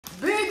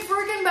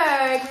spring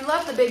bag. We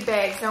love the big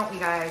bags, don't we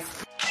guys?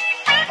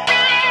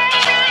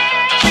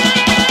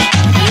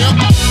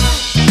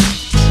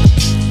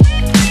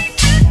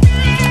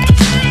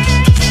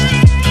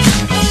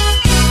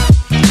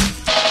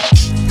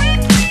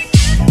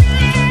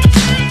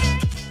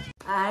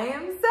 I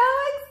am so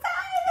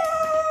excited!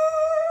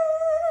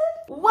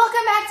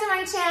 Welcome back to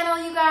my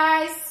channel, you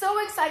guys.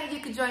 So excited you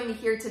could join me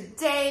here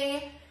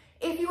today.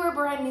 If you are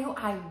brand new,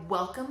 I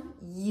welcome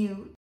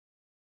you.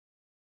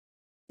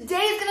 Today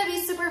is gonna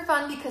be super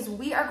fun because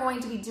we are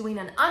going to be doing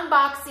an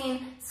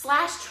unboxing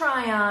 /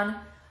 try-on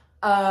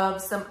of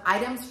some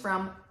items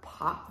from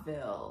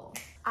Popvil.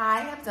 I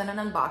have done an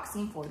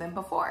unboxing for them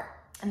before,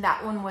 and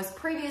that one was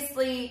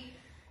previously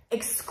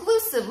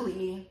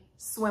exclusively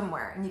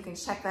swimwear, and you can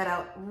check that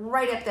out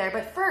right up there.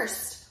 But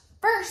first,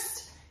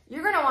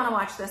 you're gonna wanna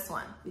watch this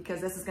one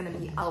because this is gonna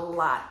be a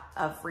lot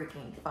of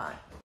freaking fun.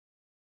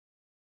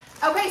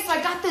 Okay, so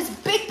I got this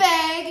big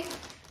bag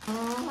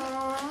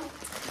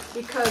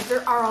because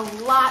there are a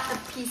lot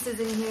of pieces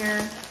in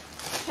here.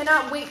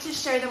 Cannot wait to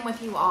share them with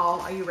you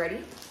all. Are you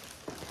ready?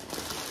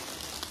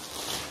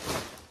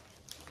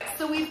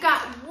 So we've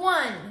got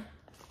 1,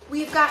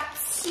 we've got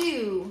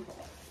 2,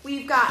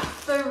 we've got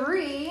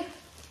 3,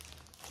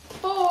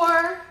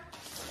 4,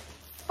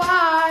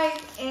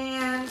 5,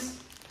 and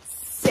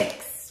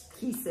 6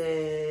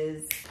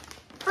 pieces.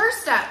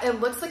 First up,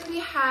 it looks like we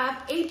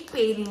have a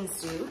bathing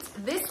suit.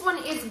 This one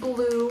is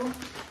blue.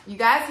 You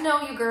guys know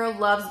your girl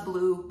loves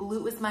blue.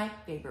 Blue is my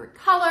favorite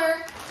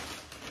color.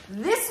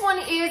 This one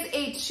is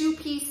a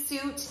 2-piece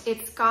suit.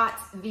 It's got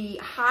the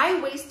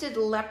high-waisted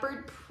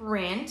leopard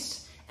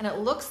print, and it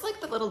looks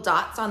like the little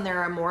dots on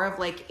there are more of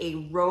like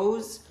a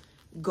rose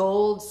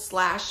gold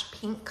 /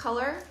 pink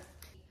color.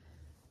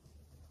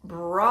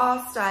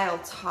 Bra style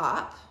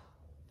top.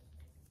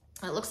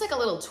 It looks like a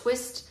little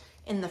twist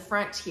in the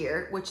front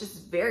here, which is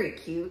very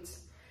cute.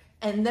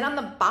 And then on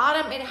the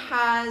bottom, it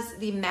has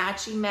the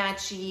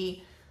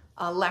matchy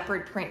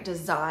leopard print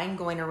design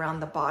going around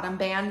the bottom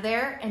band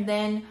there. And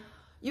then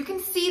you can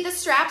see the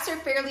straps are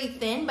fairly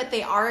thin, but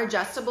they are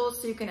adjustable,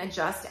 so you can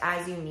adjust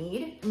as you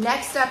need.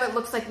 Next up, it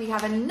looks like we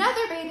have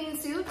another bathing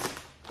suit.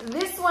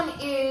 This one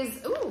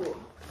is, ooh,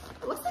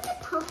 it looks like a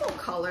purple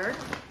color,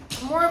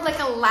 more of like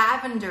a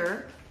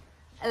lavender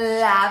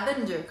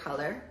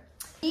color.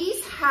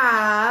 These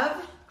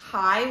have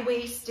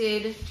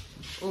high-waisted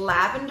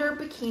lavender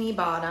bikini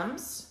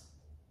bottoms.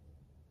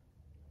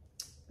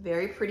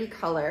 Very pretty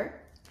color.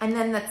 And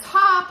then the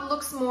top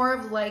looks more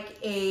of like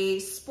a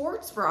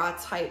sports bra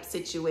type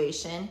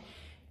situation.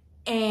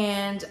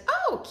 And,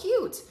 oh,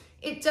 cute.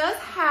 It does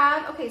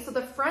have, okay, so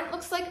the front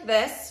looks like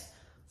this,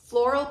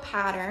 floral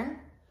pattern.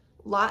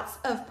 Lots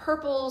of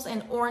purples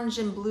and orange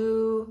and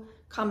blue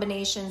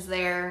combinations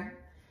there.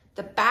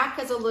 The back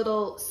has a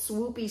little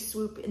swoopy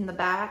swoop in the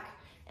back.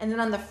 And then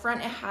on the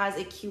front, it has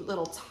a cute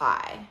little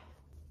tie.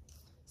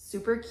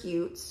 Super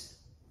cute.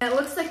 And it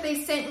looks like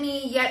they sent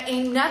me yet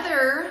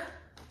another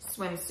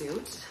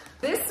swimsuit.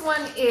 This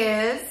one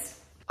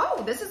is,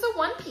 oh, this is a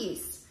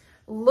 1-piece.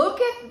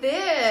 Look at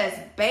this,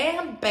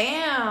 bam,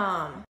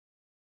 bam.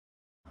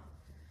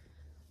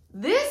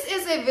 This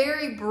is a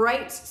very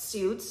bright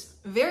suit,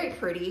 very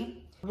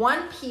pretty.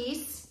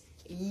 1-piece,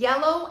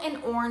 yellow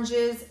and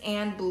oranges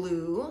and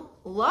blue.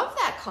 Love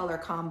that color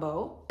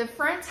combo. The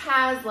front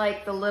has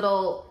like the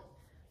little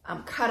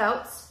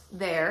cutouts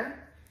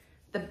there.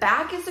 The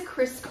back is a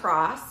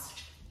crisscross,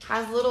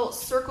 has little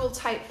circle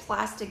type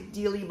plastic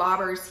dealy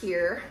bobbers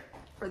here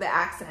for the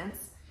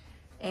accents.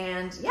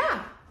 And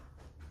yeah,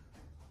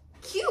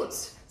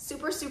 cute,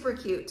 super, super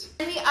cute.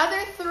 And the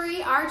other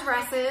 3 are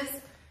dresses.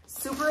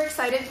 Super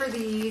excited for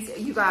these,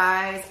 you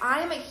guys.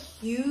 I am a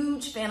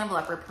huge fan of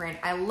leopard print.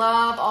 I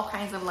love all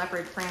kinds of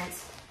leopard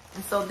prints.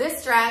 And so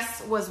this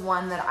dress was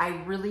one that I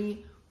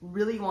really,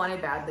 really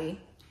wanted badly.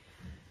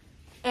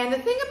 And the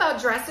thing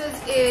about dresses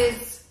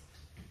is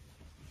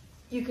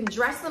you can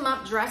dress them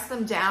up, dress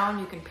them down.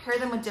 You can pair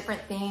them with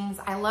different things.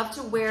 I love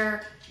to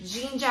wear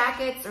jean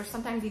jackets or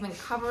sometimes even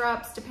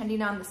cover-ups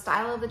depending on the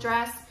style of the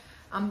dress.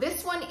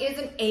 This one is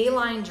an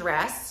A-line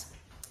dress.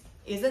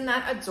 Isn't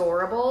that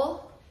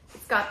adorable?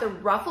 It's got the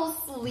ruffle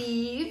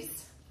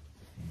sleeves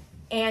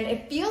and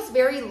it feels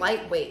very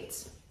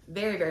lightweight.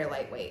 Very, very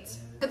lightweight.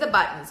 Look at the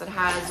buttons. It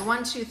has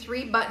 1, 2,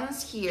 3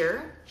 buttons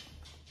here.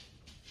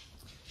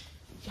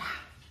 Yeah,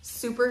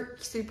 super,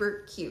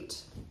 super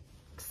cute.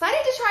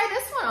 Excited to try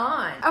this one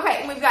on.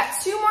 Okay, we've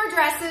got 2 more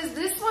dresses.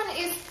 This one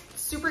is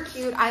super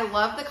cute. I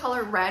love the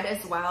color red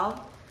as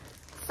well.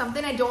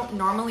 Something I don't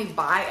normally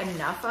buy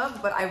enough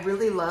of, but I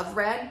really love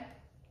red.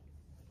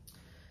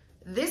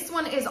 This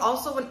one is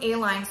also an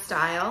A-line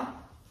style.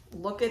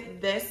 Look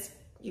at this,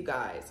 you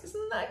guys.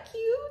 Isn't that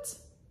cute?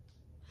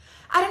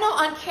 I don't know,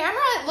 on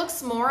camera it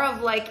looks more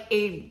of like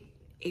a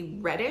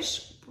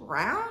reddish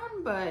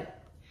brown,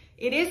 but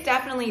it is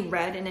definitely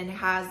red and it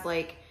has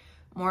like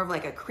more of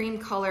like a cream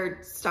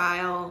colored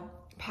style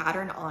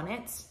pattern on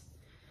it.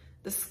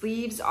 The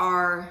sleeves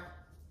are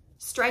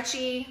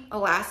stretchy,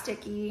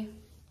 elasticy,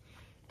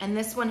 and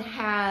this one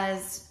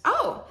has,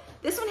 oh,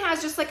 this one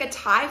has just like a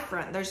tie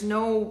front. There's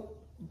no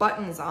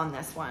buttons on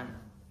this one.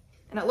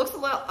 And it looks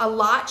a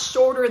lot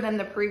shorter than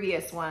the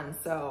previous one,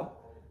 so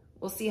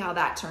we'll see how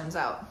that turns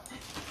out.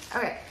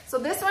 Okay, so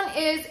this one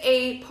is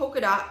a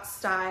polka dot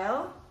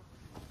style,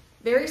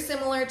 very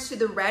similar to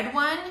the red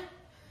one.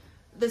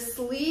 The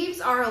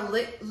sleeves are a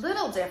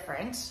little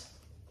different.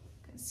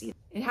 You can see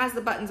it has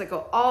the buttons that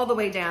go all the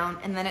way down,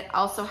 and then it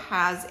also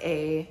has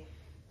a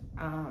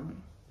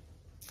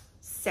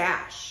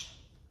sash.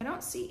 I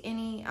don't see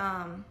any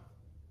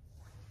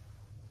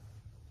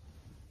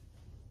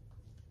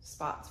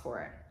spots for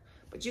it,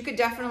 but you could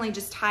definitely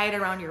just tie it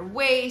around your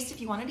waist.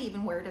 If you wanted to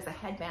even wear it as a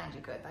headband,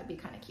 you could. That'd be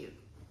kind of cute.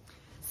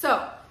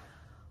 So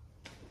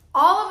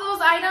all of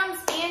those items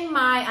in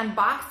my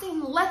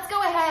unboxing. Let's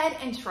go ahead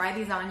and try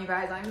these on, you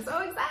guys. I'm so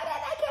excited.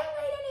 I can't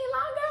wait any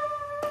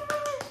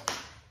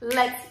longer.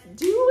 Let's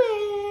do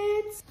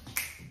it.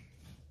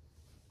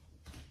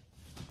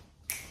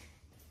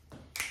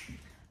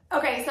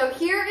 Okay, so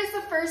here is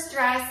the first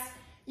dress.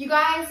 You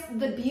guys,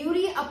 the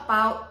beauty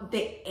about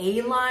the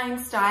A-line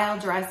style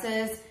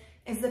dresses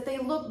is that they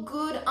look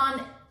good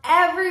on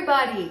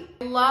everybody.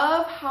 I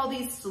love how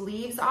these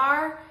sleeves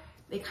are.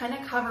 They kind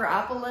of cover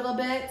up a little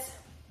bit.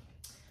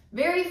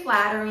 Very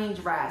flattering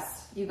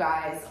dress, you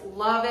guys.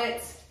 Love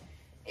it.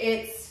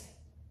 It's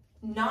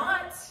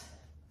not,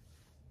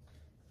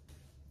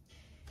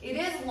 it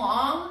is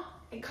long.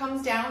 It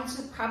comes down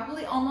to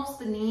probably almost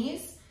the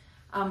knees.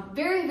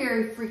 Very,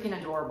 very freaking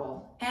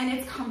adorable. And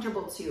it's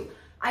comfortable too.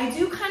 I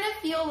do kind of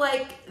feel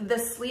like the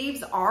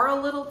sleeves are a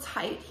little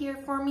tight here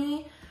for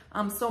me.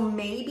 So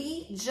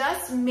maybe,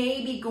 just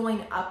maybe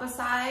going up a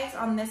size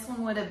on this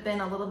one would have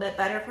been a little bit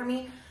better for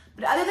me.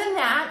 But other than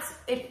that,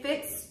 it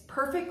fits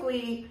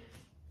perfectly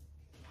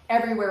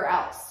everywhere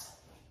else.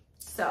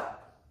 So,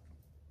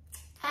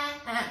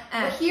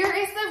 here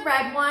is the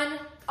red one.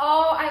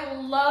 Oh, I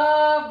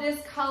love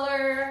this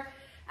color.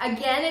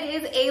 Again, it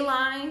is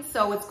A-line,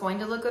 so it's going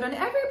to look good on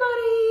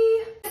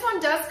everybody. This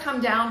one does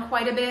come down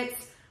quite a bit.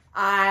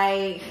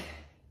 I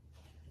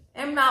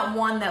am not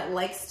one that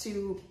likes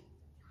to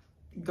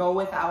go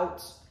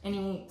without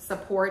any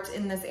support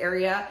in this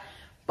area,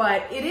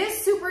 but it is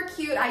super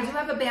cute. I do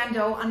have a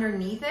bandeau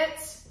underneath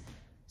it.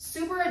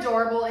 Super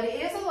adorable. It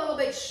is a little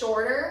bit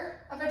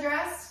shorter of a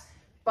dress,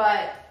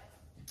 but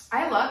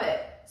I love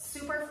it.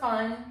 Super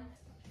fun.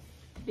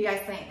 What do you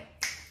guys think?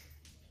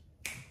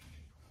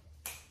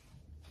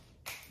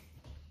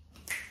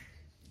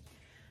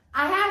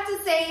 I have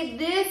to say,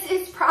 this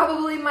is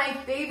probably my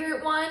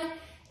favorite one.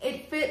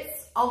 It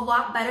fits a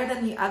lot better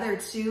than the other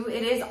two.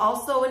 It is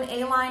also an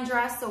A-line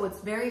dress, so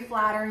it's very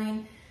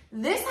flattering.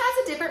 This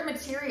has a different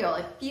material.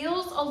 It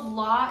feels a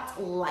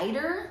lot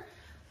lighter,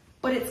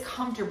 but it's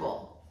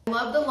comfortable. I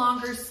love the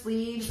longer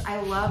sleeves.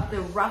 I love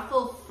the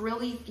ruffle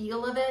frilly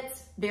feel of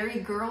it.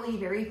 Very girly,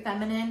 very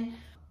feminine.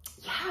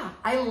 Yeah,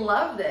 I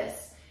love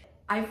this.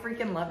 I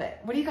freaking love it.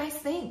 What do you guys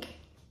think?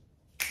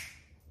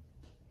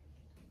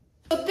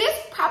 So this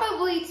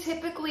probably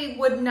typically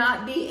would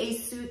not be a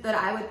suit that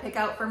I would pick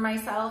out for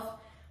myself,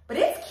 but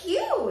it's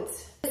cute.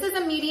 This is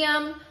a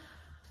medium.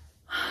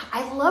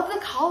 I love the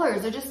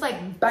colors. They're just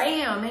like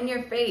bam in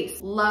your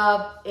face.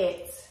 Love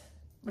it.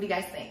 What do you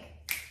guys think?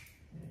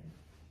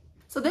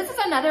 So this is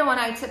another one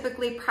I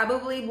typically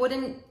probably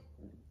wouldn't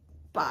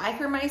buy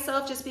for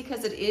myself just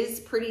because it is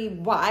pretty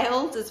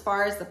wild as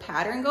far as the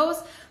pattern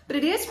goes, but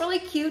it is really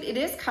cute. It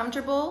is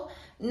comfortable.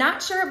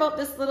 Not sure about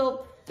this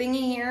little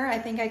thingy here. I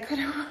think I could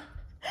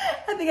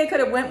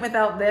have went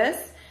without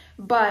this,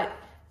 but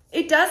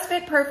it does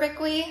fit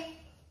perfectly.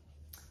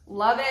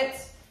 Love it.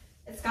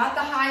 It's got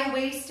the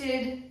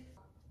high-waisted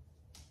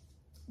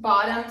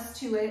bottoms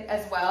to it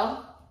as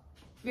well.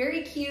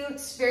 Very cute,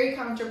 very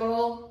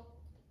comfortable.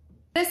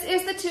 This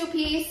is the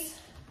two-piece.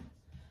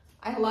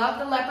 I love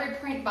the leopard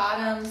print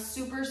bottoms.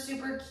 Super,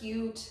 super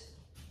cute.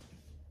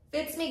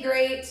 Fits me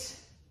great.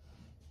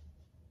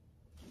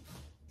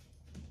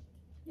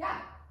 Yeah,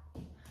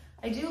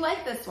 I do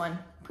like this one.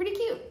 Pretty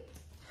cute.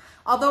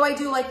 Although I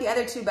do like the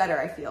other two better,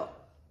 I feel.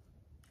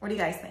 What do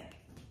you guys think?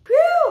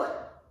 Whew!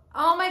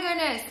 Oh my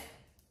goodness.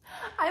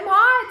 I'm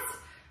hot.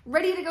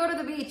 Ready to go to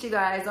the beach, you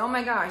guys. Oh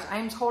my gosh,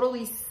 I'm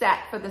totally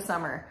set for the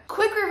summer.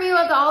 Quick review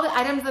of all the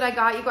items that I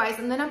got, you guys,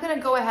 and then I'm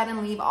gonna go ahead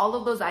and leave all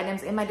of those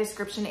items in my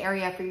description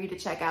area for you to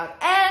check out.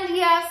 And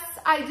yes,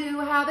 I do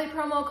have a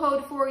promo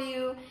code for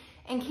you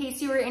in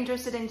case you are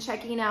interested in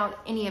checking out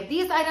any of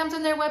these items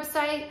on their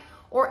website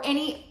or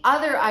any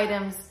other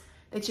items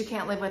that you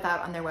can't live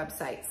without on their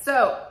website.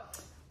 So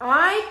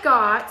I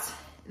got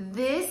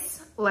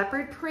this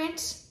leopard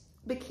print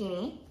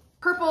bikini,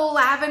 purple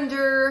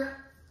lavender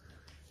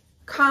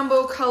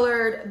combo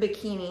colored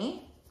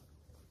bikini,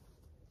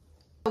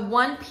 a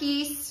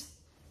one-piece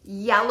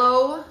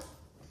yellow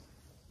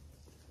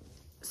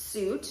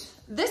suit.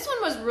 This one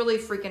was really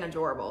freaking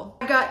adorable.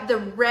 I got the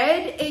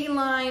red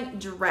A-line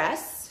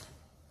dress.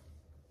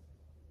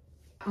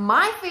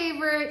 My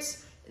favorite,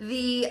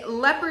 the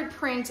leopard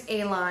print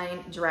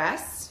A-line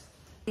dress,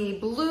 the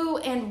blue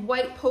and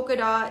white polka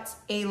dot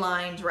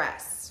A-line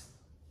dress.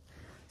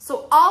 So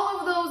So all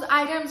of those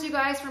items, you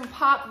guys, from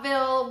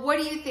Popvil, what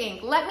do you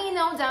think? Let me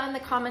know down in the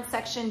comment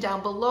section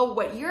down below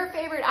what your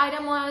favorite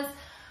item was.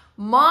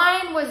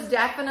 Mine was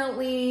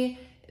definitely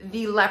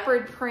the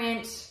leopard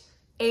print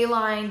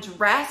A-line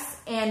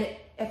dress, and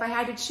if I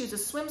had to choose a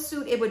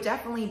swimsuit, it would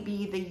definitely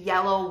be the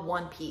yellow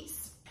one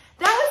piece.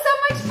 That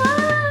was so much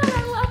fun!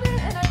 I love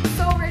it, and I'm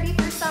so ready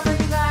for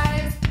summer.